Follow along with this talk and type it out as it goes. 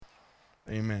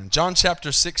Amen. John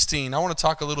chapter 16. I want to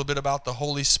talk a little bit about the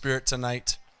Holy Spirit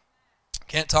tonight.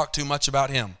 Can't talk too much about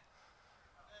him.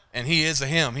 And he is a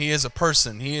him. He is a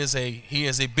person. He is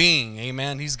a being.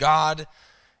 Amen. He's God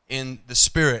in the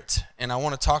Spirit. And I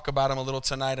want to talk about him a little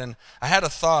tonight. And I had a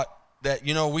thought that,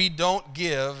 we don't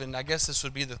give, and I guess this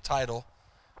would be the title,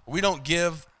 we don't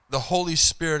give the Holy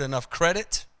Spirit enough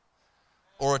credit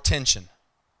or attention.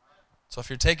 So if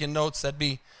you're taking notes, that'd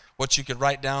be what you could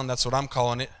write down. That's what I'm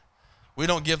calling it. We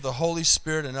don't give the Holy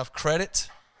Spirit enough credit,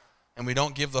 and we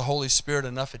don't give the Holy Spirit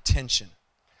enough attention.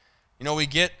 We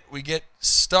get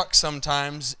stuck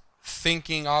sometimes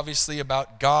thinking, obviously,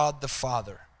 about God the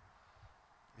Father,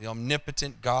 the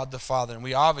omnipotent God the Father. And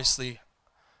we obviously,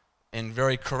 and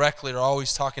very correctly, are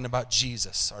always talking about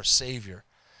Jesus, our Savior.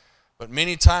 But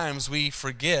many times we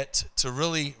forget to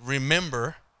really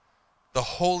remember the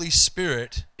Holy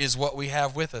Spirit is what we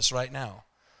have with us right now.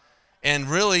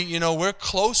 And really, we're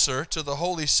closer to the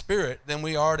Holy Spirit than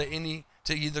we are to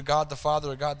either God the Father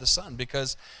or God the Son,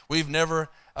 because we've never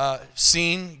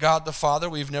seen God the Father.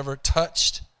 We've never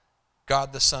touched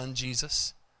God the Son,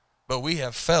 Jesus, but we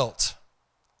have felt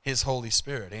His Holy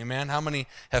Spirit. Amen. How many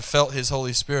have felt His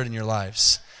Holy Spirit in your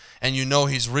lives? And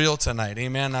He's real tonight.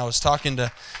 Amen. I was talking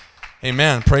to,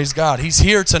 amen, praise God. He's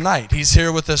here tonight. He's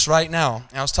here with us right now.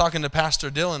 I was talking to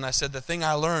Pastor Dylan. I said the thing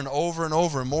I learned over and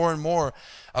over, more and more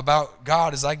about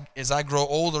God as I grow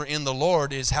older in the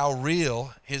Lord is how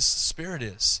real His Spirit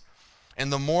is. And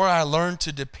the more I learn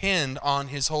to depend on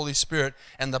His Holy Spirit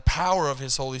and the power of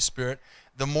His Holy Spirit,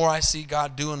 the more I see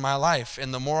God do in my life.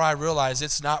 And the more I realize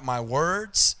it's not my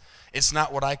words, it's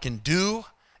not what I can do,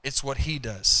 it's what He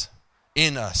does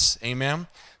in us. Amen?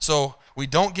 So we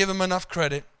don't give Him enough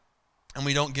credit, and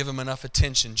we don't give Him enough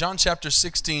attention. John chapter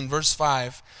 16, verse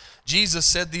 5, Jesus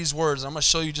said these words. I'm going to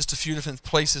show you just a few different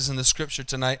places in the Scripture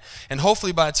tonight. And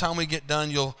hopefully by the time we get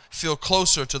done, you'll feel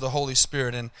closer to the Holy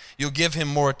Spirit, and you'll give Him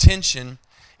more attention,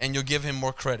 and you'll give Him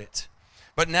more credit.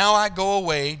 But now I go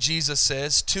away, Jesus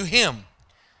says, to Him.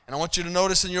 And I want you to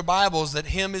notice in your Bibles that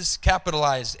Him is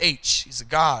capitalized, H. He's a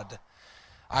God.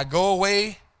 I go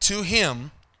away to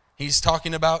Him. He's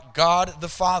talking about God the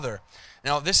Father.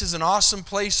 Now, this is an awesome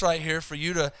place right here for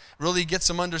you to really get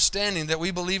some understanding that we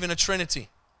believe in a Trinity.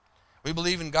 We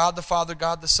believe in God the Father,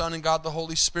 God the Son, and God the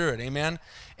Holy Spirit. Amen?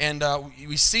 And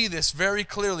we see this very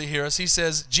clearly here as He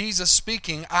says, Jesus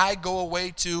speaking, I go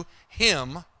away to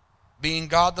Him, being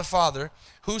God the Father,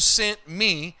 who sent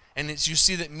me, and you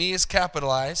see that me is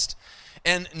capitalized,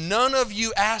 and none of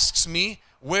you asks me,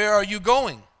 where are you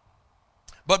going?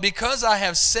 But because I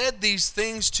have said these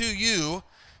things to you,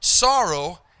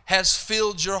 sorrow has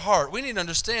filled your heart. We need to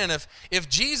understand if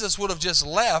Jesus would have just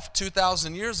left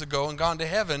 2,000 years ago and gone to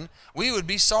heaven, we would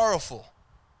be sorrowful.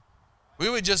 We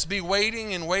would just be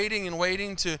waiting and waiting and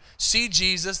waiting to see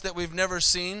Jesus that we've never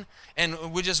seen,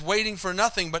 and we're just waiting for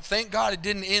nothing. But thank God it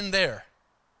didn't end there.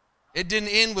 It didn't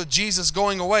end with Jesus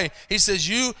going away. He says,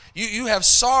 you have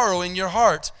sorrow in your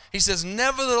heart. He says,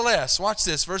 nevertheless, watch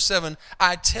this, verse 7,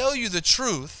 I tell you the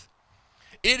truth,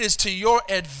 it is to your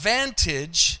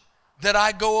advantage that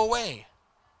I go away.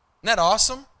 Isn't that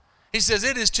awesome? He says,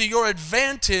 it is to your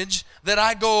advantage that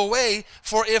I go away,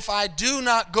 for if I do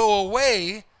not go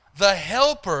away, the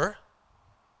helper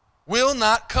will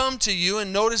not come to you.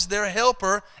 And notice their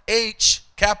helper, H,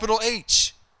 capital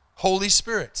H, Holy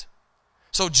Spirit.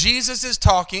 So Jesus is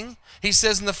talking. He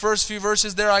says in the first few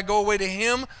verses there, I go away to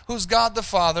Him who's God the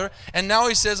Father. And now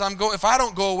He says, if I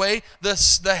don't go away,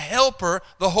 the helper,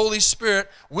 the Holy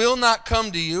Spirit, will not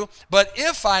come to you. But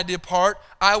if I depart,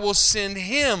 I will send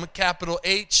Him, capital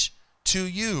H, to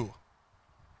you.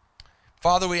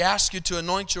 Father, we ask you to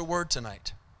anoint your word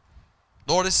tonight.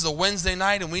 Lord, this is a Wednesday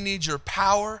night, and we need your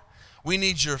power. We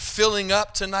need your filling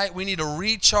up tonight. We need a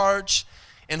recharge.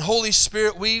 And Holy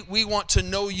Spirit, we want to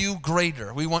know you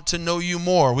greater. We want to know you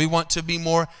more. We want to be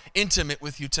more intimate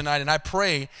with you tonight. And I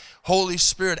pray, Holy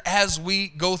Spirit, as we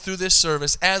go through this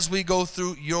service, as we go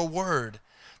through your word,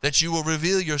 that you will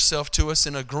reveal yourself to us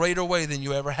in a greater way than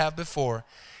you ever have before.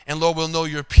 And Lord, we'll know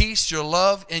your peace, your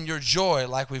love, and your joy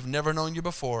like we've never known you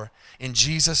before. In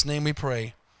Jesus' name we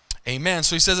pray. Amen.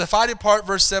 So He says, if I depart,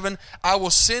 verse 7, I will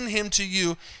send Him to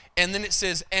you. And then it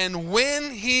says, and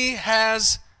when He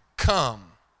has come.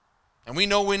 And we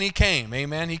know when He came,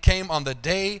 amen? He came on the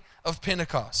day of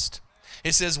Pentecost.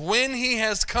 It says, when He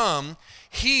has come,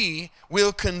 He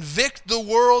will convict the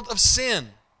world of sin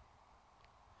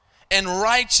and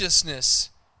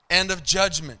righteousness and of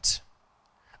judgment.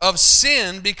 Of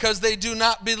sin because they do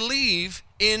not believe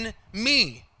in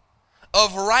me.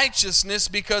 Of righteousness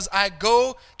because I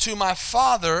go to my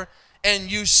Father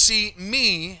and you see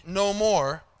me no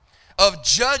more. of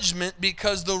judgment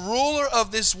because the ruler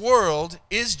of this world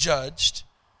is judged.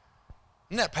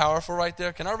 Isn't that powerful right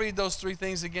there? Can I read those three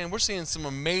things again? We're seeing some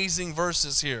amazing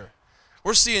verses here.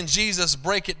 We're seeing Jesus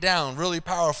break it down really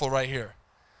powerful right here.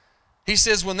 He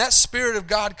says, when that Spirit of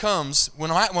God comes,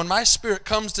 when my Spirit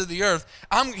comes to the earth,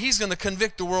 He's going to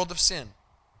convict the world of sin.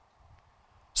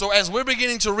 So as we're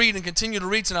beginning to read and continue to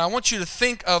read tonight, I want you to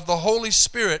think of the Holy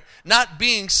Spirit not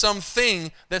being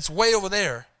something that's way over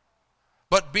there,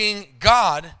 but being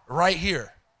God right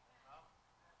here.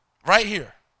 Right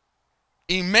here.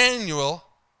 Emmanuel,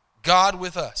 God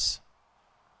with us.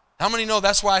 How many know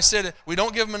that's why I said it? We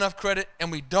don't give Him enough credit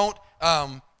and we don't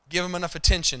give Him enough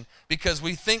attention because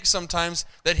we think sometimes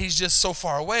that He's just so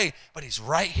far away, but He's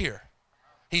right here.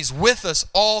 He's with us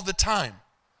all the time.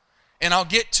 And I'll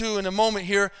get to in a moment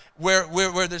here where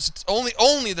there's only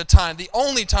the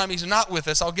only time He's not with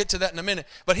us. I'll get to that in a minute.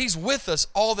 But He's with us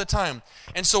all the time.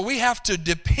 And so we have to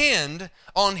depend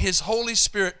on His Holy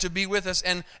Spirit to be with us.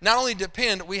 And not only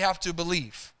depend, we have to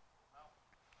believe.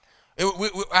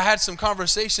 I had some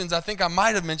conversations. I think I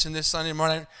might have mentioned this Sunday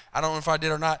morning. I don't know if I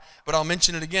did or not, but I'll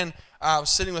mention it again. I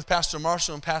was sitting with Pastor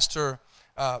Marshall and Pastor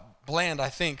Bland, I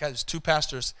think. There's two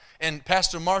pastors. And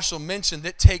Pastor Marshall mentioned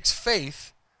it takes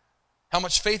faith. How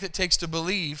much faith it takes to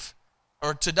believe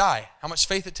or to die. How much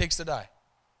faith it takes to die.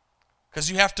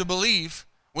 Because you have to believe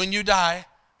when you die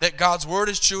that God's word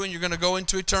is true and you're going to go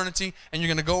into eternity and you're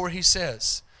going to go where He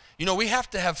says. You know, we have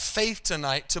to have faith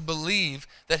tonight to believe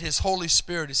that His Holy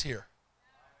Spirit is here.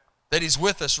 That He's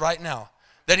with us right now.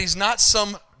 That He's not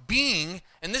some being,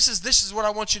 and this is what I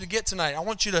want you to get tonight. I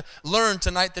want you to learn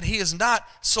tonight that He is not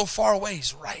so far away.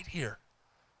 He's right here.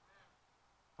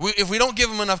 If we don't give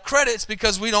Him enough credit, it's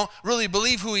because we don't really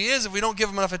believe who He is. If we don't give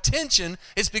Him enough attention,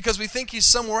 it's because we think He's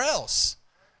somewhere else.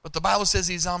 But the Bible says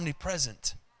He's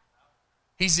omnipresent.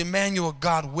 He's Emmanuel,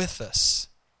 God with us.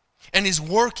 And He's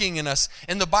working in us.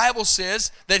 And the Bible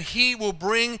says that He will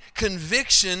bring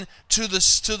conviction to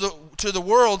the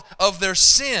world of their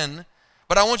sin.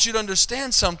 But I want you to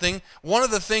understand something. One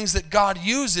of the things that God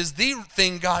uses, the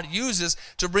thing God uses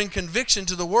to bring conviction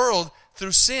to the world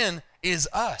through sin is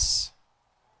us.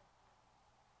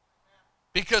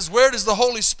 Because where does the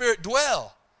Holy Spirit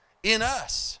dwell? In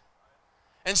us.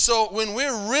 And so when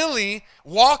we're really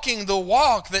walking the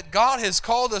walk that God has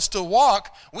called us to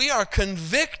walk, we are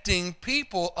convicting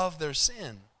people of their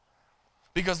sin.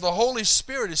 Because the Holy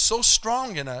Spirit is so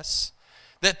strong in us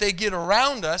that they get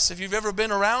around us. If you've ever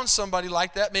been around somebody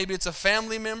like that, maybe it's a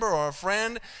family member or a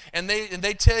friend, and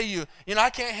they tell you, I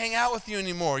can't hang out with you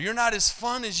anymore. You're not as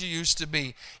fun as you used to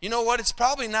be. You know what? It's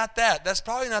probably not that. That's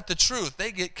probably not the truth.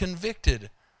 They get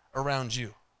convicted around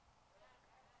you.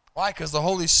 Why? Because the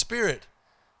Holy Spirit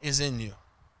is in you.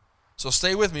 So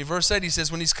stay with me. Verse 8, he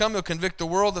says, when He's come, He'll convict the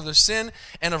world of their sin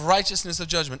and of righteousness of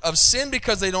judgment. Of sin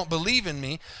because they don't believe in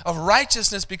Me. Of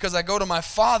righteousness because I go to my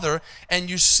Father and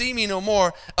you see Me no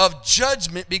more. Of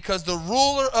judgment because the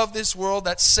ruler of this world,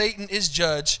 that Satan, is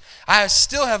judged. I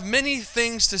still have many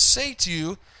things to say to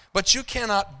you, but you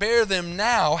cannot bear them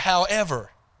now.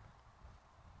 However,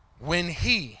 when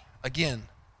He, again,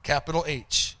 capital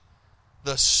H,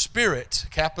 the Spirit,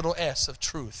 capital S, of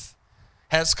truth,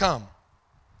 has come,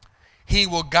 He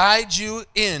will guide you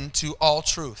into all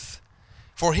truth.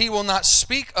 For He will not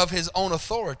speak of His own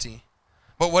authority,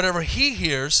 but whatever He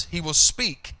hears, He will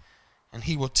speak, and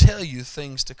He will tell you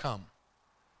things to come.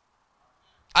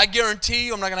 I guarantee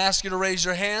you, I'm not going to ask you to raise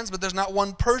your hands, but there's not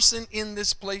one person in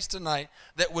this place tonight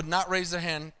that would not raise their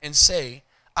hand and say,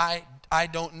 I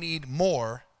don't need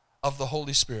more of the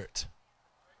Holy Spirit.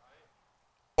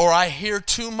 Or I hear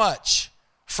too much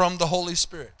from the Holy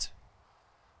Spirit.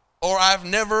 Or I've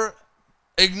never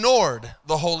ignored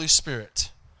the Holy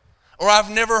Spirit. Or I've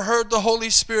never heard the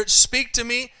Holy Spirit speak to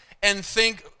me and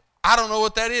think, I don't know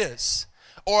what that is.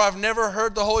 Or I've never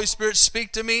heard the Holy Spirit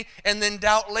speak to me and then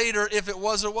doubt later if it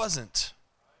was or wasn't.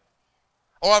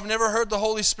 Or I've never heard the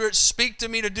Holy Spirit speak to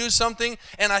me to do something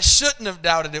and I shouldn't have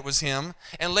doubted it was Him.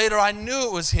 And later I knew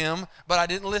it was Him, but I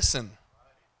didn't listen.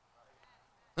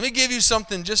 Let me give you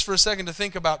something just for a second to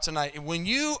think about tonight. When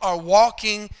you are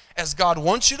walking as God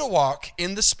wants you to walk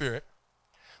in the Spirit,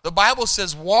 the Bible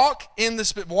says walk in the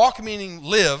Spirit. Walk meaning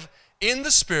live in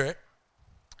the Spirit.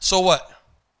 So what?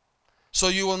 So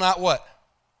you will not what?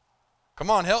 Come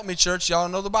on, help me, church. Y'all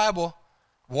know the Bible.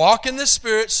 Walk in the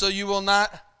Spirit so you will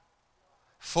not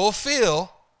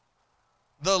fulfill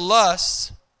the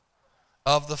lusts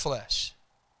of the flesh.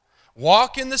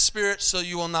 Walk in the Spirit so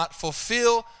you will not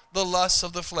fulfill the lusts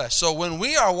of the flesh. So when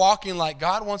we are walking like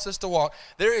God wants us to walk,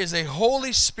 there is a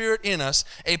Holy Spirit in us,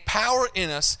 a power in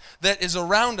us that is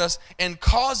around us and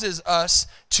causes us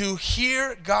to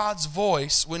hear God's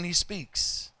voice when He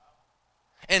speaks.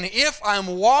 And if I'm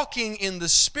walking in the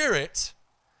Spirit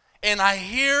and I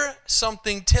hear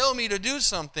something tell me to do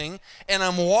something and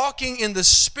I'm walking in the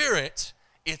Spirit,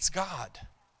 it's God.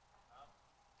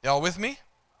 Y'all with me?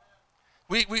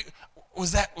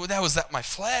 Was that my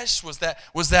flesh? Was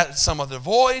that some other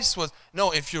voice?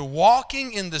 No, if you're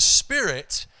walking in the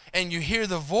Spirit and you hear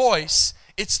the voice,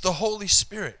 it's the Holy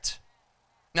Spirit.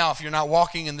 Now, if you're not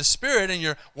walking in the Spirit and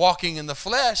you're walking in the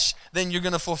flesh, then you're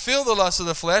going to fulfill the lust of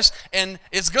the flesh, and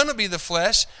it's going to be the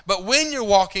flesh. But when you're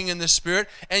walking in the Spirit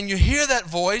and you hear that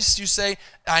voice, you say,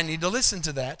 I need to listen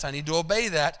to that. I need to obey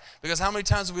that. Because how many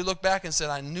times have we looked back and said,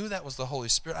 I knew that was the Holy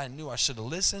Spirit. I knew I should have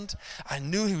listened. I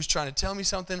knew He was trying to tell me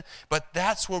something. But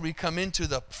that's where we come into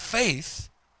the faith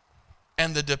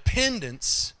and the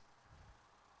dependence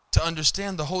to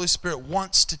understand the Holy Spirit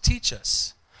wants to teach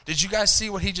us. Did you guys see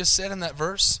what he just said in that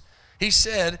verse? He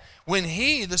said, when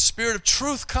He, the Spirit of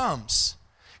truth, comes,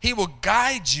 He will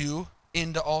guide you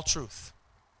into all truth.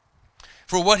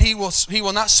 For what He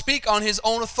will not speak on His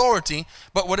own authority,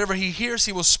 but whatever He hears,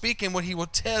 He will speak, and what He will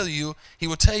tell you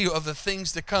of the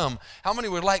things to come. How many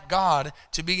would like God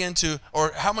to begin to,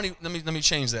 or how many, let me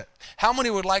change that. How many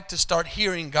would like to start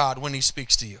hearing God when He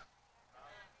speaks to you?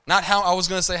 Not how, I was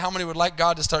going to say how many would like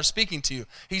God to start speaking to you.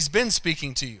 He's been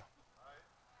speaking to you.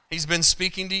 He's been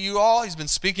speaking to you all. He's been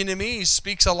speaking to me. He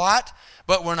speaks a lot,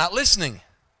 but we're not listening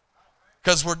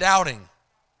because we're doubting.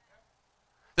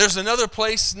 There's another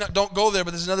place, don't go there,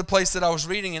 but there's another place that I was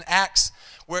reading in Acts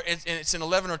where it's in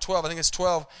 11 or 12, I think it's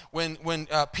 12, when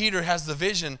Peter has the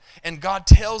vision and God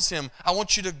tells him, I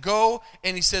want you to go,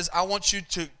 and He says, I want you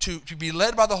to be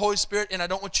led by the Holy Spirit, and I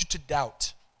don't want you to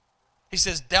doubt. He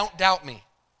says, don't doubt me.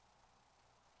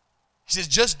 He says,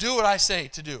 just do what I say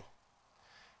to do.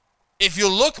 If you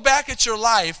look back at your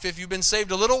life, if you've been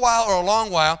saved a little while or a long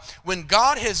while, when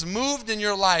God has moved in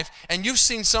your life and you've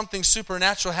seen something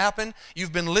supernatural happen,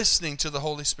 you've been listening to the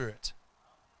Holy Spirit.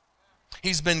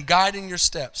 He's been guiding your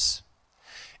steps.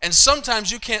 And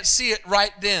sometimes you can't see it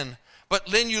right then, but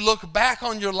then you look back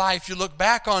on your life, you look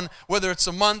back on whether it's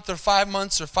a month or 5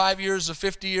 months or 5 years or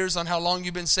 50 years on how long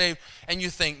you've been saved, and you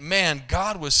think, man,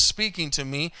 God was speaking to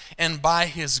me, and by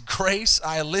His grace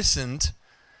I listened.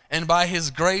 And by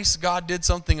His grace, God did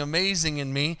something amazing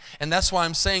in me. And that's why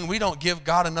I'm saying we don't give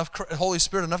God Holy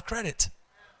Spirit enough credit.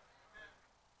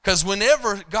 Because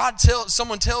whenever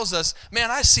someone tells us, man,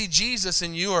 I see Jesus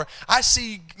in you, or I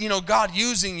see, God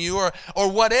using you, or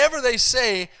whatever they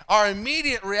say, our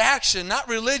immediate reaction, not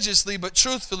religiously, but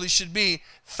truthfully, should be,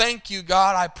 thank you,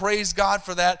 God. I praise God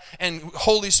for that. And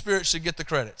Holy Spirit should get the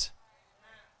credit.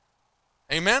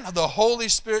 Amen? The Holy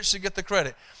Spirit should get the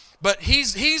credit. But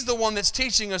he's the one that's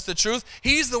teaching us the truth.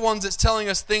 He's the one that's telling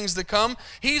us things to come.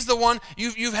 He's the one,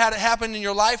 you've had it happen in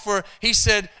your life where He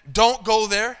said, don't go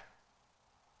there.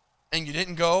 And you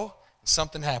didn't go, and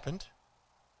something happened.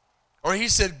 Or He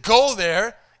said, go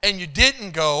there, and you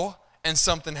didn't go, and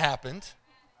something happened.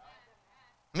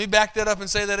 Let me back that up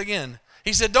and say that again.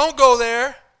 He said, don't go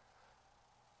there,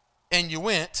 and you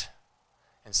went,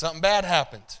 and something bad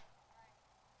happened.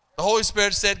 The Holy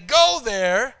Spirit said, go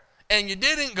there, and you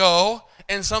didn't go,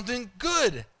 and something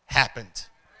good happened.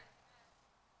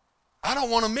 I don't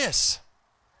want to miss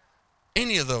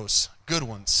any of those good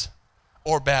ones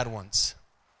or bad ones.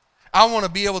 I want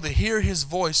to be able to hear His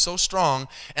voice so strong,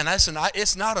 and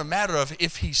it's not a matter of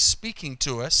if He's speaking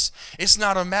to us. It's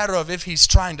not a matter of if He's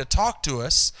trying to talk to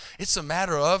us. It's a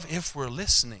matter of if we're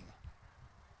listening.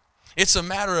 It's a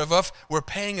matter of if we're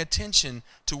paying attention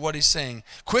to what He's saying.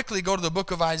 Quickly go to the book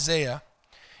of Isaiah.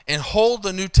 And hold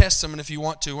the New Testament if you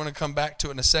want to. We're going to come back to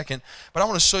it in a second. But I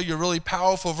want to show you a really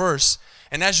powerful verse.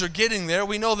 And as you're getting there,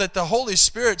 we know that the Holy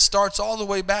Spirit starts all the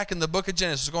way back in the book of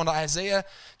Genesis. We're going to Isaiah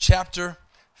chapter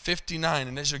 59.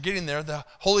 And as you're getting there, the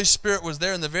Holy Spirit was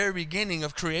there in the very beginning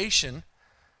of creation.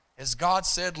 As God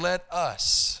said, let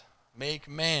us make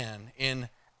man in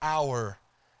our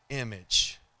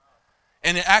image.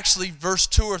 And actually, verse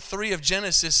 2 or 3 of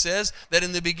Genesis says that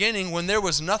in the beginning, when there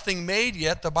was nothing made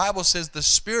yet, the Bible says the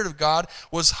Spirit of God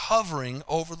was hovering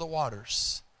over the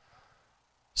waters.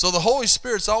 So the Holy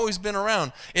Spirit's always been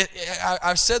around.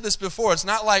 I've said this before. It's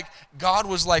not like God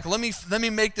was like, let me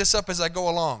make this up as I go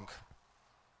along.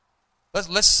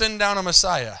 Let's send down a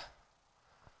Messiah.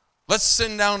 Let's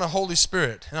send down a Holy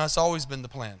Spirit. No, it's always been the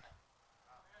plan.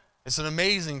 It's an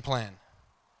amazing plan.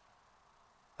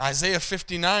 Isaiah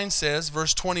 59 says,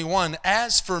 verse 21,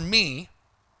 as for me,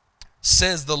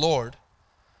 says the Lord,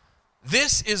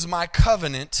 This is my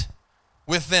covenant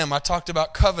with them. I talked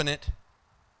about covenant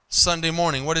Sunday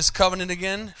morning. What is covenant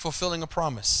again? Fulfilling a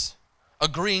promise,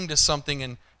 agreeing to something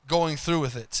and going through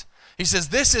with it. He says,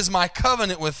 this is my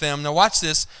covenant with them. Now watch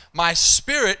this. My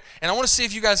spirit, and I want to see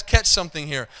if you guys catch something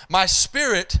here. My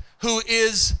spirit who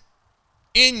is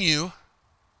in you.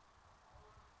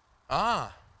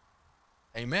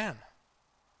 Amen.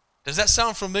 Does that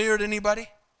sound familiar to anybody?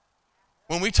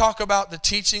 When we talk about the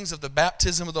teachings of the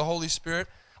baptism of the Holy Spirit,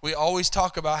 we always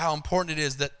talk about how important it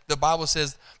is that the Bible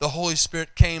says the Holy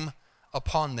Spirit came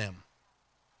upon them.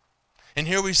 And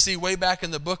here we see way back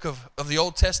in the book of the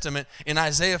Old Testament, in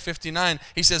Isaiah 59,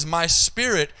 he says, my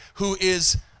spirit who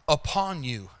is upon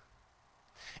you,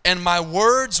 and my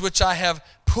words which I have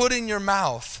put in your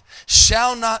mouth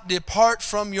shall not depart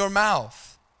from your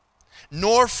mouth,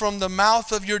 nor from the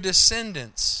mouth of your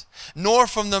descendants, nor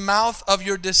from the mouth of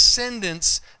your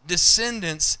descendants,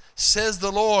 says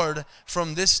the Lord,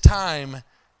 from this time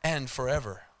and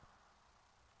forever.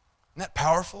 Isn't that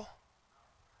powerful?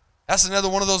 That's another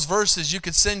one of those verses you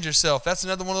could send yourself. That's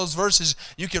another one of those verses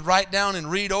you could write down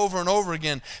and read over and over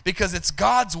again, because it's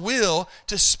God's will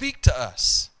to speak to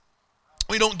us.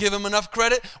 We don't give him enough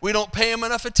credit. We don't pay him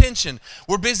enough attention.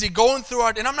 We're busy going through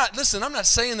and I'm not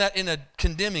saying that in a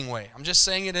condemning way. I'm just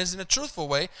saying it as in a truthful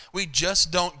way. We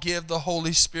just don't give the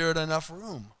Holy Spirit enough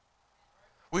room.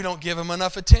 We don't give him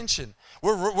enough attention.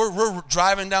 We're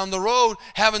driving down the road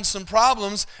having some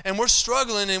problems, and we're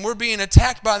struggling, and we're being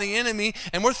attacked by the enemy,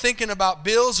 and we're thinking about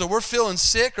bills, or we're feeling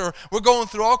sick, or we're going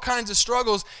through all kinds of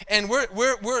struggles, and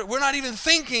we're not even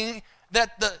thinking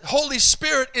that the Holy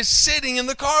Spirit is sitting in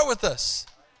the car with us.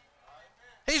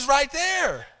 He's right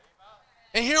there.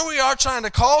 And here we are trying to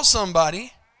call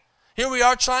somebody. Here we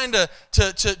are trying to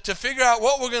figure out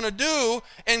what we're going to do,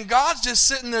 and God's just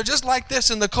sitting there just like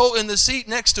this in the seat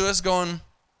next to us going,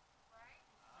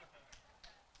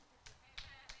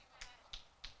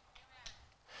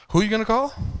 who are you going to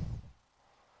call?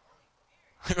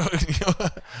 Who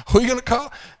are you going to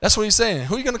call? That's what he's saying.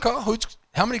 Who are you going to call?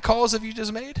 How many calls have you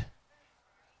just made?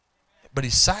 But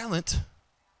he's silent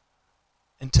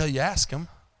until you ask him.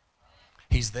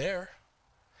 He's there.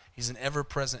 He's an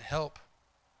ever-present help.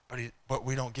 But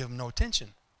we don't give him no attention.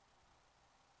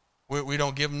 We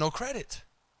don't give him no credit.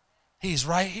 He's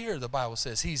right here, the Bible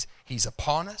says. He's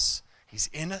upon us. He's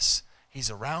in us.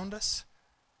 He's around us.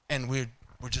 And we're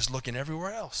just looking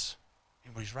everywhere else.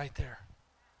 But he's right there.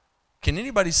 Can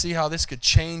anybody see how this could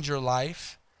change your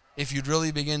life if you'd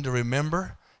really begin to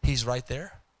remember he's right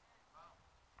there?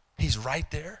 He's right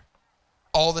there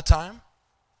all the time.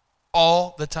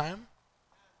 All the time.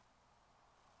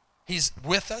 He's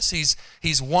with us.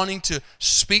 He's wanting to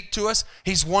speak to us.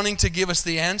 He's wanting to give us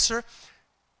the answer.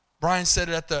 Brian said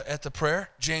it at the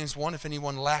prayer, James 1, if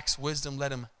anyone lacks wisdom,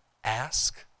 let him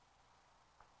ask.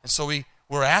 And so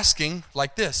we're asking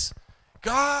like this,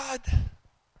 God,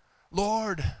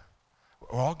 Lord,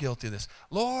 we're all guilty of this.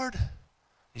 Lord,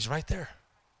 he's right there.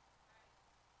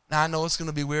 Now, I know it's going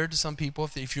to be weird to some people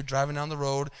if you're driving down the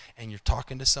road and you're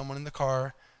talking to someone in the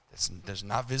car that's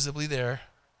not visibly there.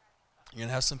 You're going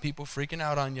to have some people freaking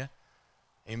out on you.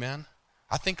 Amen?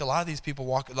 I think a lot of people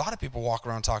walk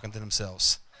around talking to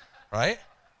themselves, right?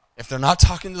 If they're not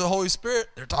talking to the Holy Spirit,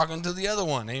 they're talking to the other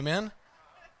one. Amen?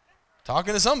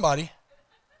 Talking to somebody.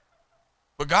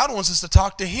 But God wants us to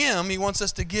talk to him. He wants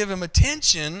us to give him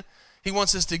attention. He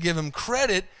wants us to give him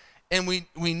credit. And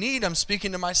I'm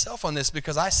speaking to myself on this,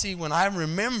 because I see when I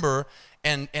remember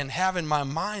and have in my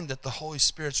mind that the Holy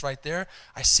Spirit's right there,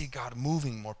 I see God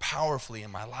moving more powerfully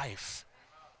in my life.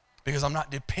 Because I'm not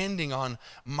depending on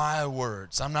my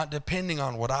words. I'm not depending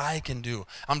on what I can do.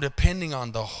 I'm depending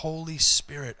on the Holy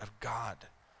Spirit of God.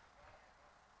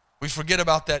 We forget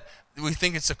about that. We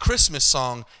think it's a Christmas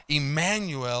song,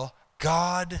 Emmanuel,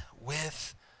 God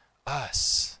with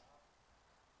us.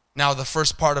 Now, the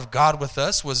first part of God with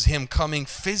us was him coming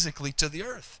physically to the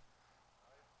earth.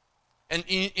 And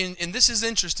this is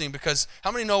interesting, because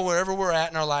how many know wherever we're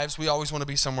at in our lives, we always want to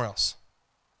be somewhere else?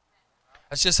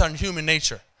 That's just our human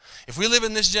nature. If we live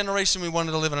in this generation, we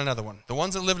wanted to live in another one. The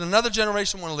ones that live in another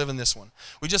generation want to live in this one.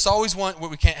 We just always want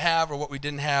what we can't have or what we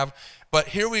didn't have. But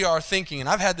here we are thinking, and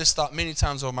I've had this thought many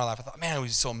times over my life. I thought, man, it would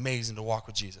be so amazing to walk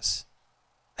with Jesus.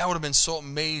 That would have been so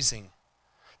amazing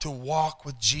to walk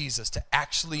with Jesus, to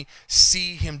actually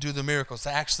see him do the miracles,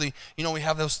 to actually, we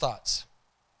have those thoughts.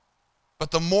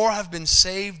 But the more I've been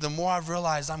saved, the more I've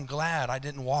realized I'm glad I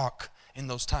didn't walk in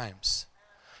those times.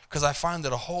 Because I find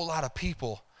that a whole lot of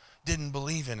people didn't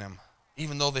believe in him,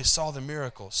 even though they saw the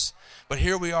miracles. But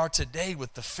here we are today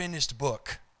with the finished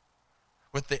book.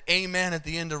 with the amen at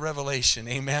the end of Revelation,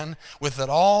 amen, with it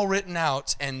all written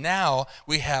out, and now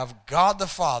we have God the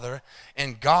Father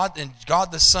and God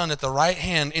the Son at the right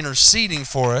hand interceding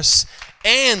for us,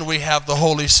 and we have the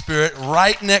Holy Spirit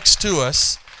right next to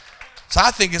us. So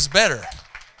I think it's better.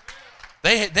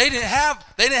 They didn't have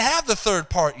the third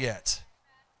part yet.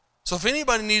 So if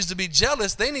anybody needs to be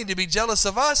jealous, they need to be jealous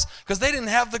of us because they didn't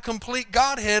have the complete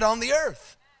Godhead on the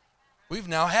earth. We've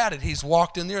now had it. He's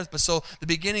walked in the earth. But so the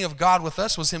beginning of God with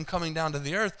us was him coming down to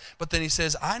the earth. But then he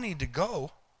says, I need to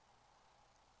go.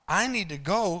 I need to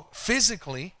go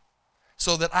physically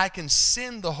so that I can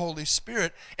send the Holy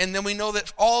Spirit. And then we know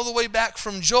that all the way back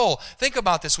from Joel. Think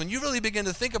about this. When you really begin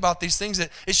to think about these things,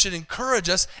 it should encourage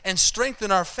us and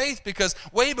strengthen our faith, because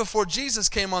way before Jesus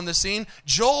came on the scene,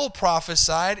 Joel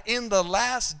prophesied, in the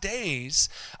last days,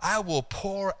 I will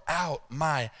pour out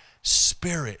my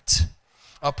Spirit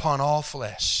upon all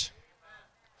flesh.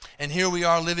 And here we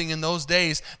are living in those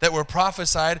days that were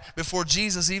prophesied before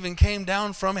Jesus even came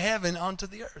down from heaven onto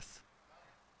the earth.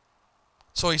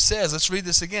 So he says, let's read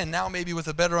this again, now maybe with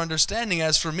a better understanding.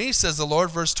 As for me, says the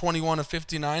Lord, verse 21 of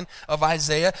 59 of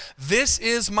Isaiah, this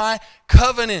is my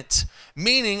covenant.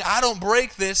 Meaning, I don't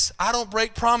break this, I don't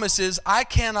break promises, I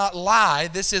cannot lie.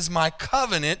 This is my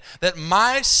covenant, that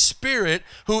my Spirit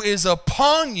who is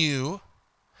upon you,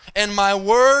 and my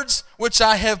words which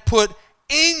I have put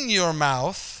in your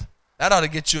mouth. That ought to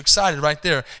get you excited right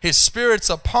there. His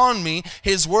Spirit's upon me.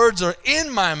 His words are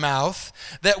in my mouth.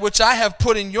 That which I have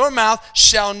put in your mouth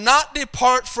shall not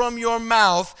depart from your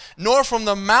mouth, nor from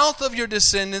the mouth of your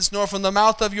descendants, nor from the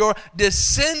mouth of your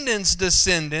descendants'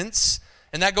 descendants.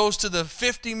 And that goes to the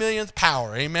 50 millionth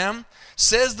power. Amen?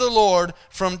 Says the Lord,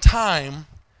 from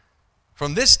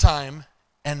this time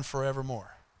and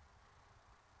forevermore.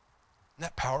 Isn't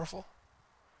that powerful?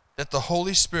 That the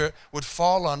Holy Spirit would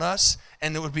fall on us,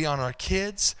 and it would be on our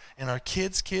kids and our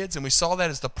kids' kids. And we saw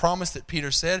that as the promise that Peter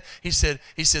said. He said,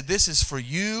 this is for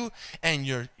you and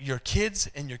your kids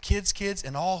and your kids' kids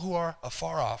and all who are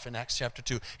afar off in Acts chapter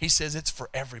 2. He says it's for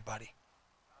everybody.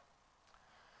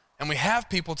 And we have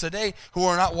people today who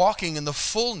are not walking in the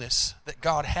fullness that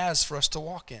God has for us to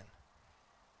walk in.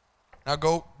 Now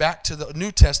go back to the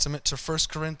New Testament, to 1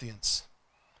 Corinthians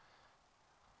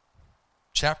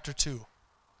chapter 2.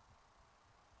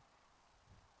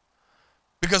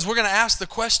 Because we're going to ask the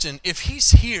question, if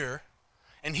he's here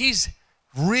and he's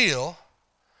real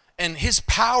and his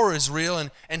power is real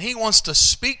and he wants to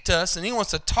speak to us and he wants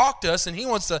to talk to us and he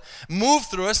wants to move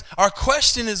through us, our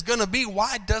question is going to be,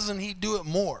 why doesn't he do it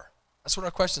more? That's what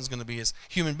our question is going to be as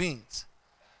human beings.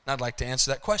 And I'd like to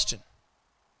answer that question.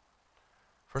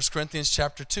 1 Corinthians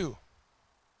chapter 2.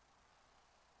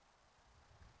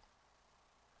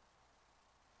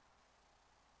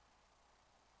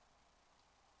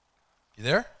 You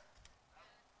there?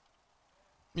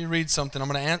 Let me read something. I'm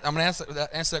going to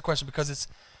answer that question, because it's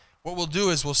what we'll do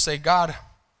is we'll say, God,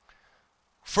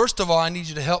 first of all, I need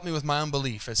you to help me with my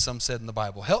unbelief, as some said in the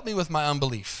Bible. Help me with my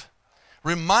unbelief.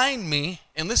 Remind me,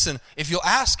 and listen, if you'll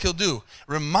ask, he'll do.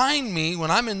 Remind me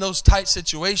when I'm in those tight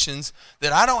situations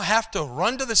that I don't have to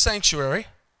run to the sanctuary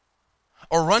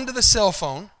or run to the cell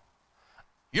phone.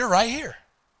 You're right here.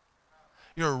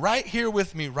 You're right here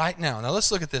with me right now. Now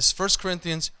let's look at this. 1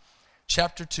 Corinthians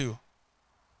chapter 2,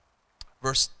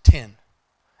 verse 10.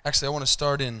 Actually, I want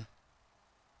to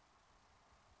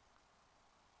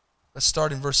let's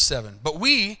start in verse 7. But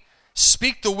we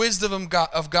speak the wisdom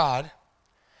of God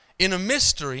in a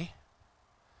mystery,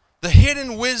 the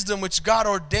hidden wisdom which God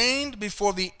ordained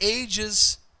before the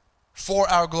ages for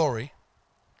our glory,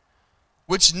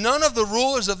 which none of the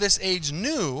rulers of this age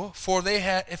knew, for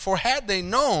had they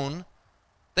known,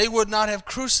 they would not have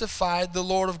crucified the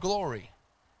Lord of glory.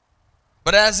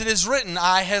 But as it is written,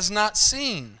 eye has not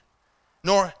seen,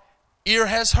 nor ear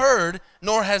has heard,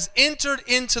 nor has entered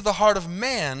into the heart of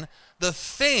man the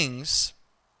things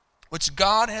which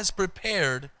God has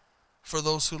prepared for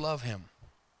those who love him.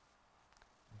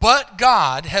 But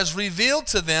God has revealed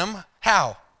to them,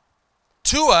 how?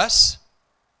 To us,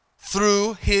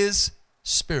 through his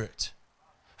Spirit.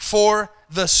 For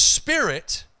the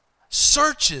Spirit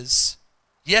searches,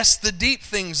 yes, the deep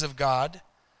things of God.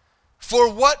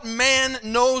 For what man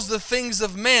knows the things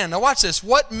of man? Now watch this.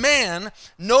 What man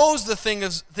knows the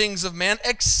things of man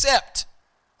except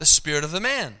the spirit of the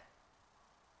man,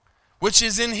 which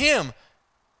is in him?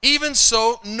 Even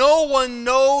so, no one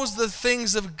knows the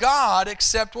things of God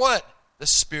except what? The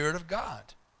Spirit of God.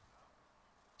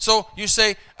 So you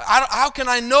say, how can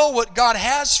I know what God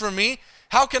has for me?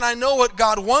 How can I know what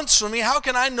God wants from me? How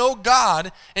can I know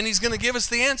God? And he's going to give us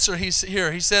the answer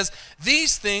here. He says,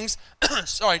 these things,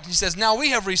 he says, now we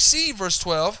have received, verse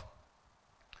 12,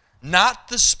 Not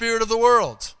the spirit of the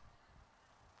world,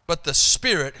 but the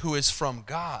Spirit who is from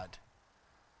God,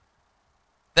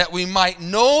 that we might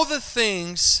know the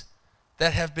things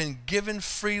that have been given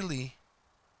freely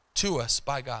to us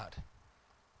by God.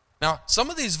 Now, some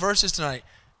of these verses tonight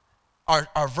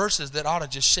are verses that ought to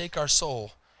just shake our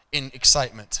soul in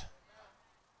excitement.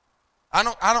 I'm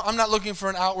not looking for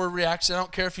an outward reaction. I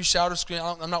don't care if you shout or scream.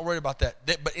 I'm not worried about that.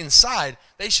 But inside,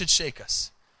 they should shake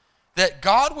us. That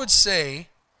God would say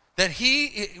that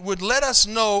He would let us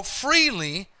know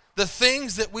freely the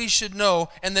things that we should know,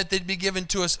 and that they'd be given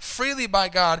to us freely by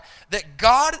God, that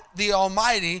God the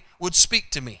Almighty would speak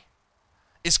to me,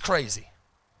 is crazy.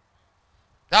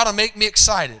 That'll make me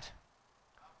excited.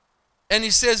 And He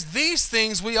says, these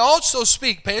things we also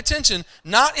speak, pay attention,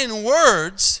 not in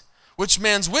words which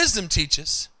man's wisdom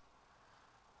teaches,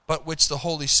 but which the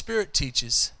Holy Spirit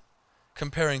teaches,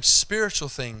 comparing spiritual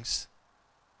things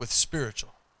with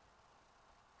spiritual.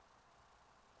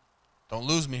 Don't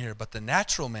lose me here, but the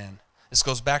natural man, this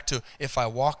goes back to if I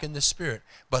walk in the Spirit,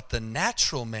 but the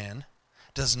natural man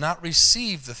does not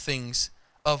receive the things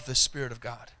of the Spirit of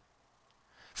God,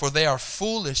 for they are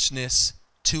foolishness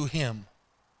to him,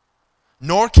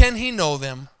 nor can he know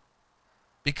them,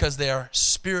 because they are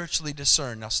spiritually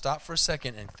discerned. Now stop for a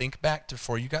second and think back to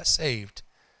before you got saved,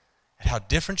 and how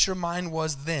different your mind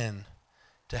was then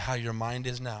to how your mind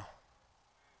is now.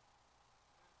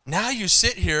 Now you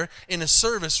sit here in a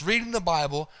service, reading the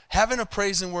Bible, having a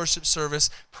praise and worship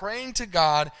service, praying to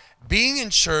God, being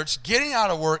in church, getting out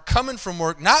of work, coming from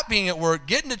work, not being at work,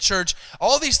 getting to church,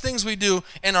 all these things we do,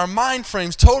 and our mind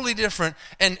frame's totally different,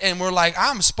 and we're like,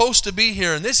 I'm supposed to be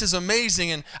here, and this is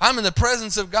amazing, and I'm in the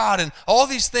presence of God, and all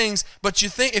these things, but you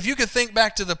think, if you could think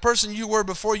back to the person you were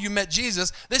before you met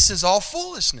Jesus, this is all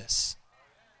foolishness.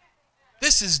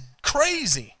 This is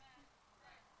crazy.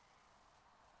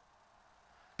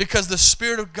 Because the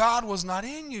Spirit of God was not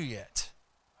in you yet.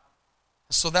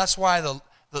 So that's why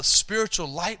the spiritual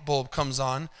light bulb comes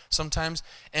on sometimes,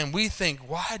 and we think,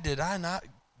 why did I not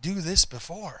do this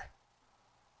before?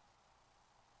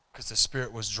 Because the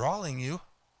Spirit was drawing you,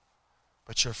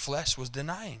 but your flesh was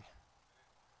denying.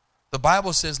 The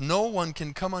Bible says no one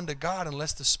can come unto God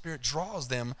unless the Spirit draws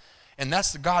them, and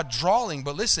that's the God drawing.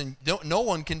 But listen, no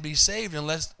one can be saved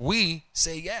unless we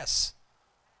say yes.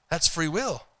 That's free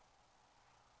will.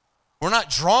 We're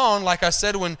not drawn, like I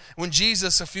said, when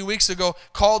Jesus a few weeks ago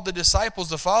called the disciples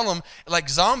to follow him like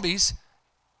zombies.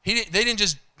 They didn't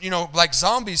just, like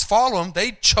zombies follow him.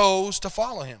 They chose to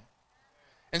follow him.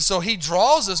 And so he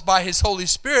draws us by his Holy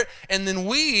Spirit, and then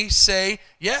we say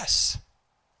yes.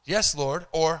 Yes, Lord,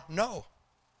 or no.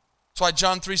 That's why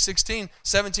John 3:16,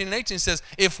 17, and 18 says,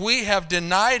 if we have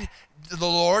denied the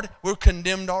Lord, we're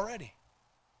condemned already.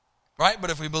 Right?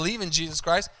 But if we believe in Jesus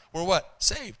Christ, we're what?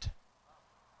 Saved.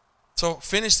 So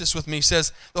finish this with me. He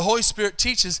says, the Holy Spirit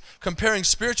teaches comparing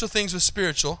spiritual things with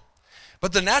spiritual,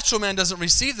 but the natural man doesn't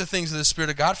receive the things of the Spirit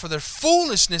of God, for they're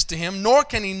foolishness to him, nor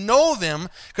can he know them,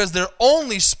 because they're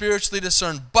only spiritually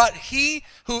discerned. But he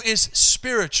who is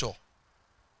spiritual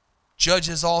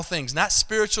judges all things. Not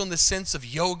spiritual in the sense of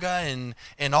yoga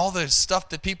and all the stuff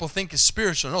that people think is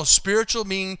spiritual. No, spiritual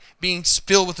meaning being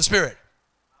filled with the Spirit.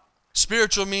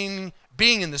 Spiritual meaning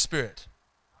being in the Spirit.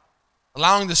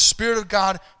 Allowing the Spirit of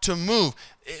God to move.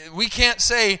 We cannot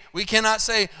say,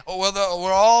 oh, well,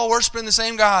 we're all worshiping the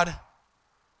same God.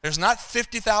 There's not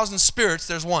 50,000 spirits,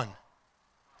 there's one.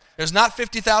 There's not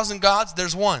 50,000 gods,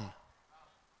 there's one.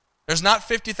 There's not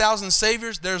 50,000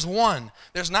 saviors, there's one.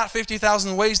 There's not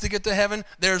 50,000 ways to get to heaven,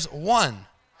 there's one.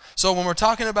 So when we're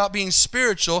talking about being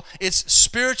spiritual, it's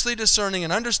spiritually discerning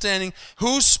and understanding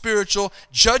who's spiritual,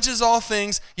 judges all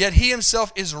things, yet he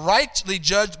himself is rightly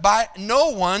judged by no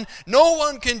one. No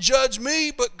one can judge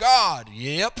me but God.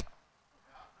 Yep.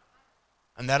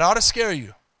 And that ought to scare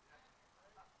you.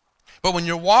 But when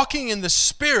you're walking in the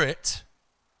Spirit,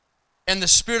 and the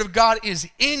Spirit of God is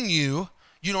in you,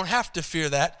 you don't have to fear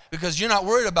that, because you're not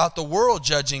worried about the world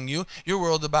judging you. You're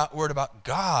worried about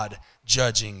God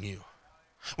judging you.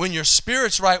 When your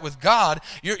spirit's right with God,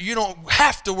 you don't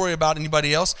have to worry about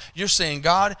anybody else. You're saying,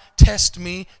 God, test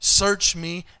me, search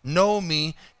me, know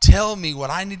me, tell me what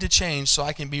I need to change so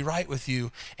I can be right with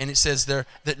you. And it says there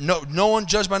that no one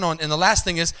judged by no one. And the last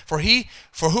thing is, for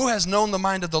who has known the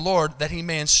mind of the Lord, that he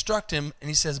may instruct him. And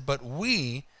he says, but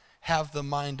we have the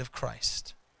mind of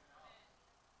Christ.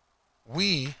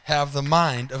 We have the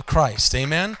mind of Christ.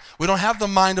 Amen? We don't have the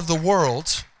mind of the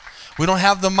world. We don't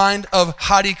have the mind of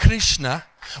Hare Krishna.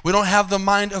 We don't have the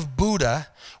mind of Buddha.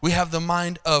 We have the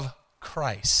mind of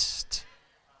Christ.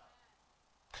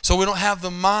 So we don't have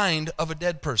the mind of a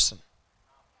dead person.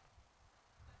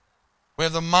 We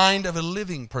have the mind of a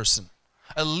living person,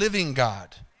 a living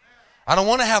God. I don't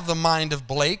want to have the mind of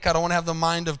Blake. I don't want to have the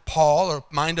mind of Paul or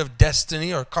mind of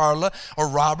Destiny or Carla or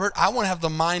Robert. I want to have the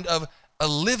mind of a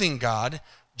living God,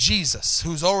 Jesus,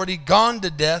 who's already gone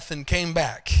to death and came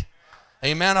back.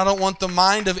 Amen. I don't want the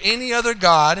mind of any other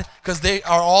God because they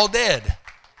are all dead.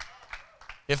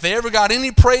 If they ever got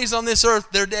any praise on this earth,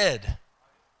 they're dead.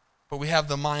 But we have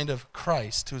the mind of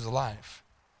Christ who's alive.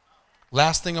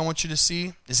 Last thing I want you to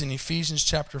see is in Ephesians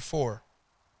chapter 4.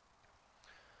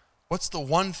 What's the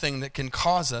one thing that can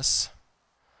cause us?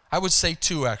 I would say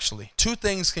two, actually. Two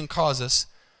things can cause us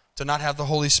to not have the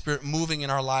Holy Spirit moving in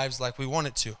our lives like we want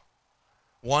it to.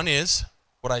 One is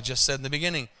what I just said in the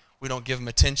beginning. We don't give him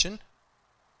attention,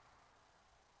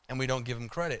 and we don't give him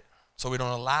credit. So we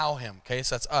don't allow him. Okay,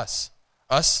 so that's us.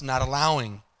 Us not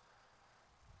allowing.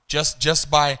 Just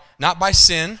by, not by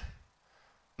sin,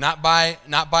 not by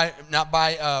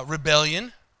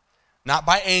rebellion, not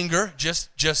by anger,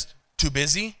 just too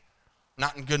busy.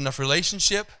 Not in good enough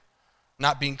relationship,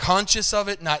 not being conscious of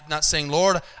it, not saying,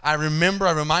 Lord, I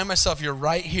remind myself you're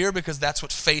right here, because that's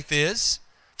what faith is.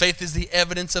 Faith is the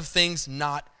evidence of things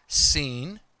not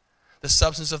seen, the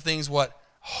substance of things what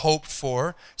hoped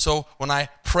for. So when I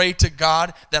pray to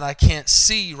God that I can't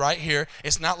see right here,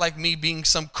 it's not like me being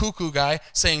some cuckoo guy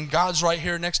saying God's right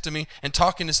here next to me and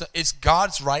talking to it's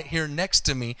God's right here next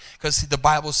to me, because the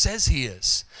Bible says he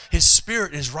is. His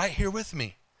Spirit is right here with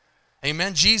me.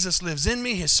 Amen. Jesus lives in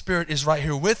me. His Spirit is right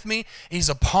here with me. He's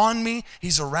upon me.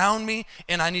 He's around me.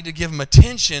 And I need to give him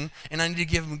attention, and I need to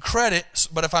give him credit.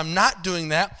 But if I'm not doing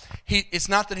that, it's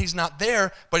not that he's not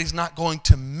there, but he's not going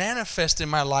to manifest in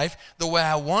my life the way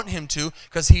I want him to,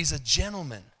 because he's a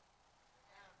gentleman.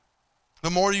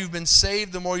 The more you've been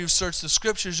saved, the more you've searched the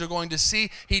Scriptures, you're going to see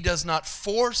he does not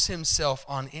force himself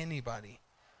on anybody.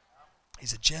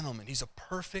 He's a gentleman. He's a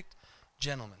perfect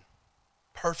gentleman.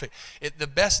 Perfect. The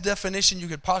best definition you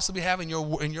could possibly have in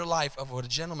your life of what a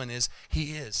gentleman is,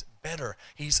 he is better.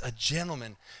 He's a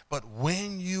gentleman. But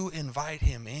when you invite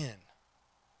him in,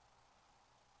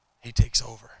 he takes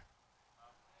over.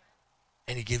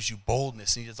 And he gives you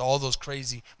boldness. And he does all those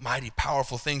crazy, mighty,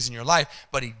 powerful things in your life.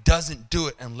 But he doesn't do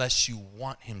it unless you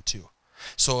want him to.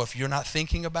 So if you're not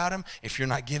thinking about him, if you're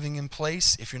not giving him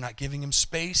place, if you're not giving him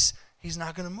space, he's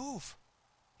not going to move.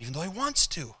 Even though he wants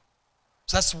to.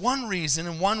 So that's one reason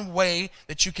and one way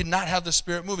that you cannot have the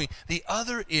Spirit moving. The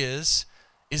other is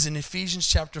in Ephesians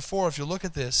chapter 4. If you look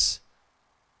at this,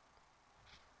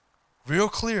 real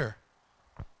clear,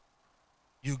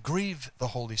 you grieve the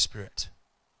Holy Spirit.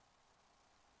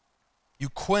 You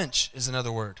quench is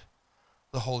another word,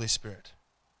 the Holy Spirit.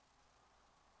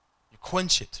 You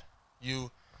quench it.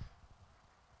 You,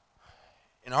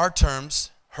 in our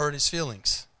terms, hurt his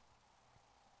feelings.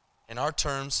 In our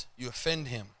terms, you offend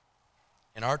him.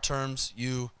 In our terms,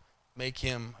 you make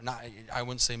him, I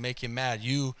wouldn't say make him mad.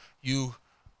 You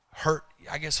hurt,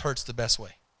 I guess hurt's the best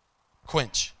way.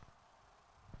 Quench.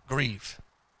 Grieve.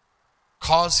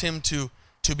 Cause him to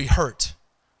be hurt.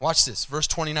 Watch this, verse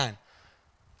 29.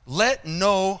 Let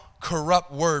no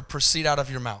corrupt word proceed out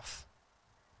of your mouth,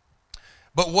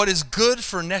 but what is good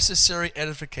for necessary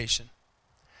edification,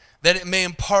 that it may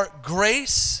impart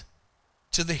grace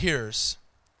to the hearers.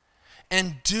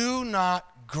 And do not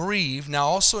grieve. Now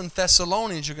also in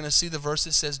Thessalonians, you're going to see the verse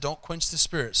that says, don't quench the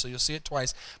Spirit. So you'll see it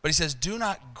twice. But he says, do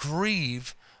not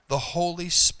grieve the Holy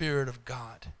Spirit of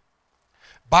God,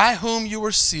 by whom you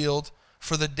were sealed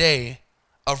for the day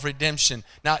of redemption.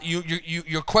 Now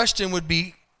your question would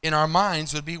be, in our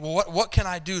minds, would be, well, what can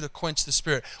I do to quench the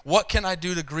Spirit? What can I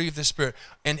do to grieve the Spirit?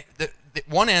 And the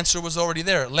one answer was already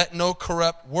there. Let no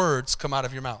corrupt words come out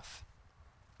of your mouth.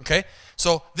 Okay?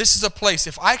 So this is a place,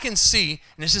 if I can see,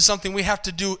 and this is something we have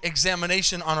to do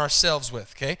examination on ourselves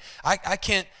with, okay? I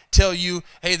can't tell you,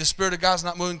 hey, the Spirit of God's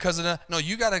not moving because of that. No,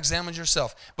 you got to examine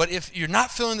yourself. But if you're not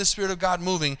feeling the Spirit of God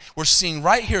moving, we're seeing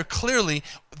right here clearly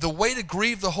the way to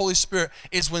grieve the Holy Spirit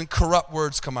is when corrupt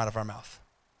words come out of our mouth.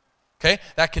 Okay?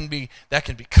 That can be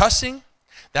cussing,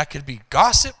 that could be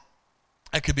gossip,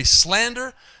 that could be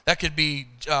slander, that could be,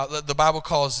 the Bible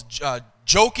calls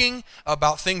joking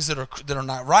about things that are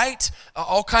not right,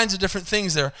 all kinds of different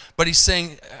things there. But he's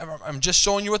saying, I'm just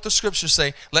showing you what the Scriptures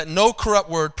say. Let no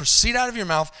corrupt word proceed out of your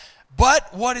mouth,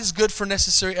 but what is good for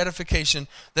necessary edification,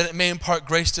 that it may impart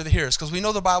grace to the hearers. Because we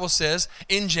know the Bible says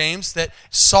in James that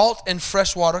salt and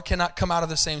fresh water cannot come out of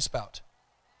the same spout.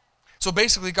 So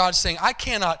basically God's saying, I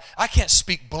can't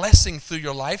speak blessing through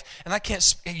your life, and I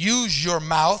can't use your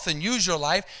mouth and use your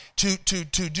life to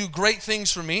do great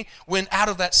things for me when out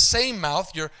of that same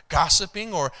mouth you're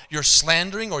gossiping or you're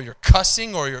slandering or you're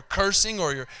cussing or you're cursing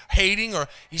or you're hating. Or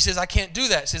he says, I can't do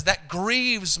that. He says, that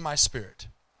grieves my spirit.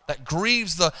 that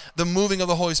grieves the moving of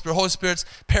the Holy Spirit. Holy Spirit's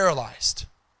paralyzed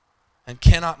and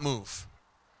cannot move.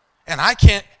 And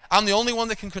I'm the only one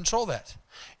that can control that.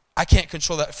 I can't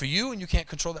control that for you, and you can't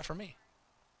control that for me.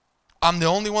 I'm the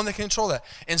only one that can control that.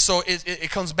 And so it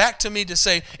comes back to me to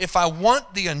say, if I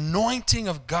want the anointing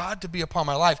of God to be upon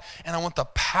my life, and I want the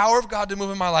power of God to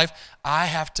move in my life, I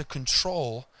have to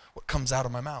control what comes out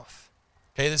of my mouth.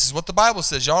 Okay, this is what the Bible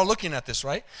says. Y'all are looking at this,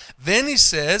 right? Then he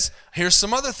says, here's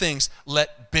some other things.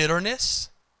 Let bitterness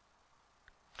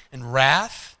and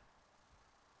wrath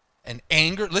and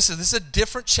anger. Listen, this is a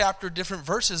different chapter, different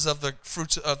verses of the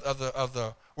fruits of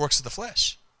the works of the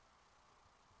flesh.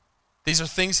 These are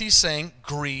things he's saying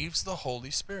grieves the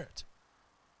Holy Spirit.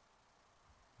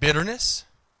 Bitterness,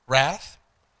 wrath,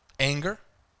 anger,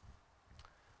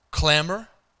 clamor,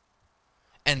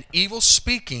 and evil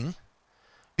speaking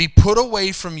be put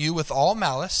away from you with all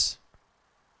malice,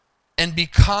 and be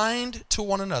kind to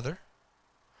one another,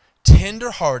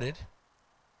 tender-hearted,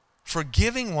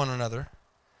 forgiving one another,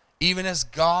 even as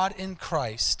God in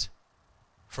Christ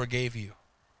forgave you.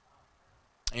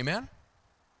 Amen?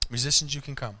 Musicians, you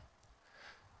can come.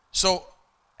 So,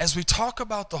 as we talk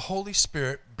about the Holy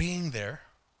Spirit being there,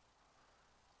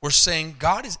 we're saying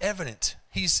God is evident.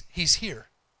 He's here.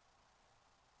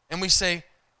 And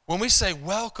when we say,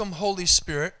 welcome, Holy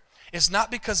Spirit, it's not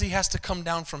because he has to come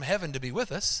down from heaven to be with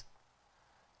us.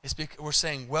 It's because we're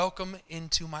saying, welcome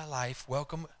into my life,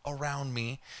 welcome around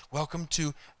me, welcome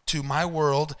to my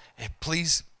world.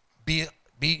 Please be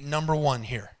number one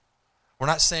here. We're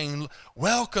not saying,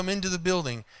 welcome into the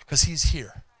building, because he's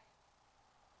here.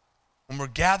 When we're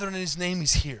gathering in his name,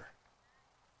 he's here.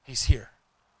 He's here.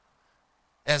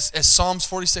 As Psalms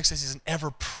 46 says, he's an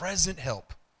ever-present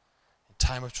help in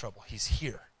time of trouble. He's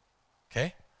here.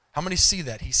 Okay? How many see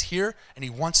that? He's here and he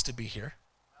wants to be here.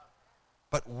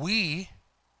 But we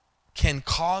can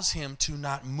cause him to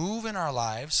not move in our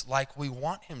lives like we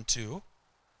want him to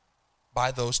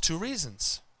by those two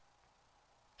reasons.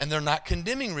 And they're not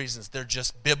condemning reasons. They're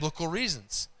just biblical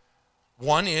reasons.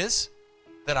 One is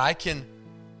that I can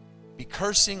be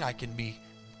cursing, I can be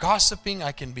gossiping,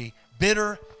 I can be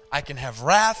bitter, I can have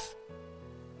wrath,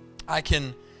 I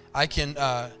can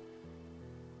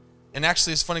and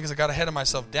actually it's funny because I got ahead of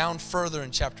myself. Down further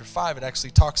in chapter 5, it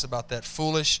actually talks about that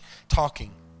foolish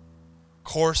talking,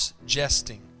 coarse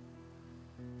jesting,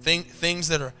 things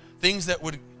that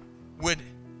would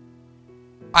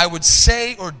I would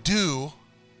say or do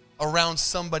around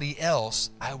somebody else,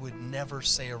 I would never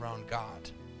say around God.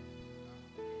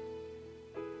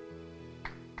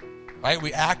 Right?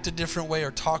 We act a different way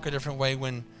or talk a different way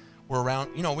when we're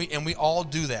around, we all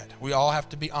do that. We all have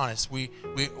to be honest. We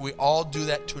all do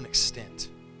that to an extent.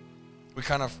 We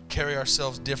kind of carry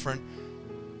ourselves different,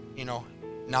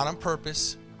 not on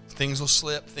purpose. Things will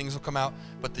slip, things will come out,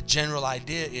 but the general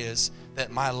idea is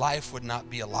that my life would not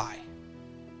be a lie.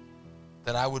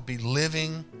 That I would be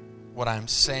living what I'm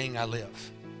saying I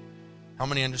live. How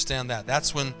many understand that?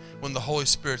 That's when the Holy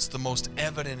Spirit's the most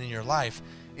evident in your life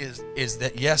is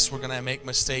that yes, we're going to make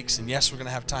mistakes, and yes, we're going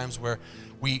to have times where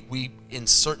we in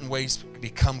certain ways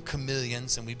become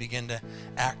chameleons and we begin to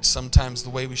act sometimes the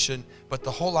way we shouldn't. But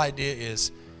the whole idea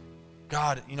is,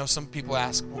 God, some people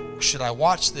ask, should I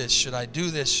watch this? Should I do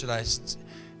this?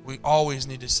 We always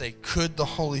need to say, could the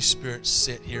Holy Spirit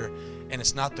sit here? And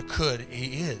it's not the could,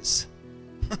 he is.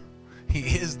 He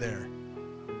is there.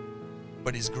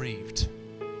 But he's grieved.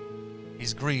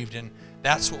 He's grieved, and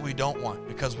that's what we don't want,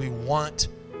 because we want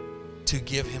to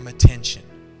give him attention.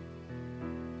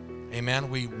 Amen.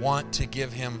 We want to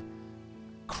give him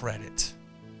credit.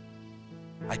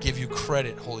 I give you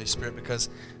credit, Holy Spirit, because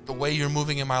the way you're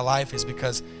moving in my life is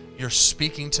because you're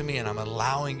speaking to me and I'm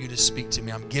allowing you to speak to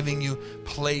me. I'm giving you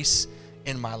place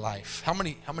in my life. How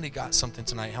many got something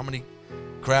tonight? How many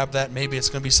grab that? Maybe it's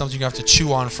going to be something you have to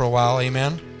chew on for a while.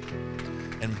 Amen.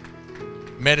 And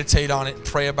meditate on it and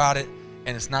pray about it.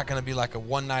 And it's not going to be like a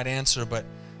one-night answer, but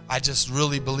I just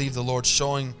really believe the Lord's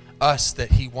showing us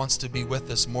that he wants to be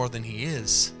with us more than he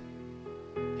is.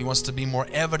 He wants to be more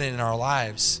evident in our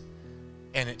lives.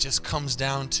 And it just comes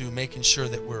down to making sure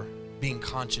that we're being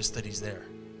conscious that he's there.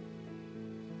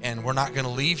 And we're not going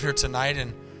to leave here tonight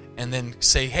and then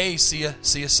say, hey, see ya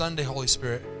Sunday, Holy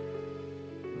Spirit.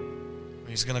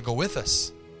 He's going to go with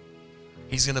us.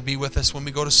 He's going to be with us when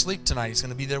we go to sleep tonight. He's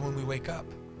going to be there when we wake up.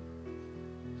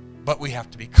 But we have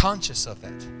to be conscious of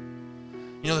that.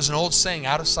 There's an old saying,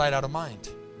 out of sight, out of mind.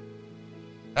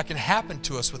 That can happen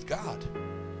to us with God.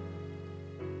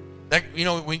 That,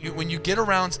 when you get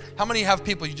around, how many have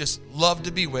people you just love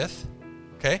to be with?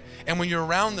 Okay? And when you're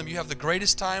around them, you have the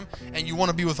greatest time and you want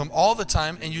to be with them all the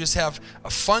time and you just have a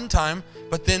fun time,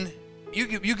 but then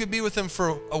You could be with them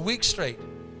for a week straight.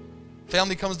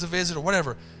 Family comes to visit or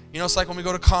whatever. You know, it's like when we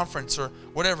go to conference or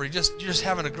whatever. You're just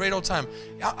having a great old time.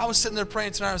 I was sitting there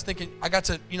praying tonight. I was thinking, I got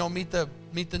to, meet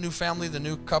the new family, the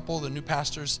new couple, the new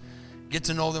pastors, get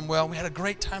to know them well. We had a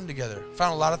great time together.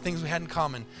 Found a lot of things we had in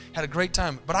common. Had a great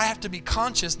time. But I have to be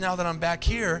conscious now that I'm back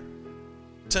here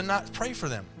to not pray for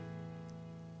them.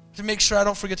 To make sure I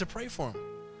don't forget to pray for them.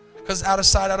 Because out of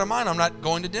sight, out of mind. I'm not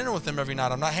going to dinner with them every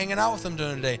night. I'm not hanging out with them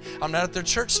during the day. I'm not at their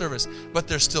church service. But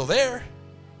they're still there.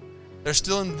 They're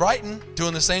still in Brighton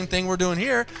doing the same thing we're doing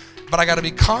here, but I got to be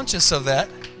conscious of that.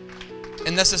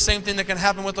 And that's the same thing that can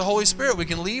happen with the Holy Spirit. We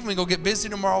can leave and we go get busy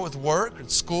tomorrow with work and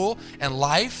school and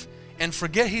life and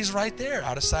forget He's right there,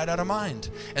 out of sight, out of mind.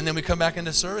 And then we come back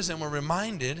into service and we're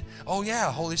reminded, oh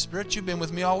yeah, Holy Spirit, you've been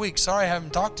with me all week. Sorry I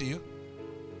haven't talked to you.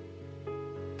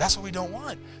 That's what we don't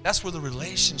want. That's where the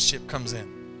relationship comes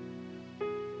in.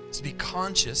 It's to be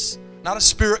conscious, not a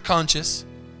spirit conscious,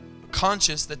 but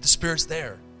conscious that the Spirit's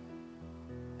there.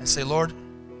 And say, Lord,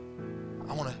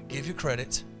 I want to give you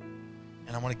credit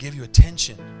and I want to give you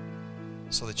attention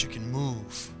so that you can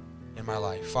move in my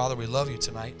life. Father, we love you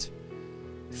tonight.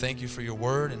 Thank you for your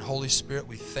word. And Holy Spirit,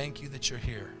 we thank you that you're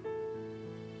here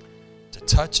to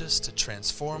touch us, to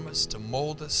transform us, to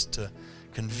mold us, to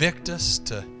convict us,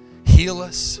 to heal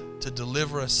us, to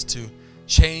deliver us, to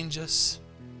change us,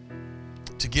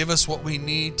 to give us what we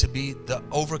need to be the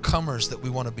overcomers that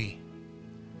we want to be.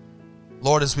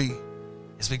 Lord, as we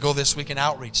go this week in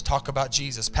outreach, talk about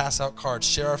Jesus, pass out cards,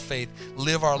 share our faith,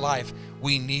 live our life,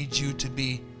 we need you to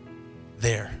be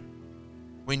there.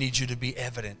 We need you to be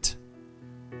evident.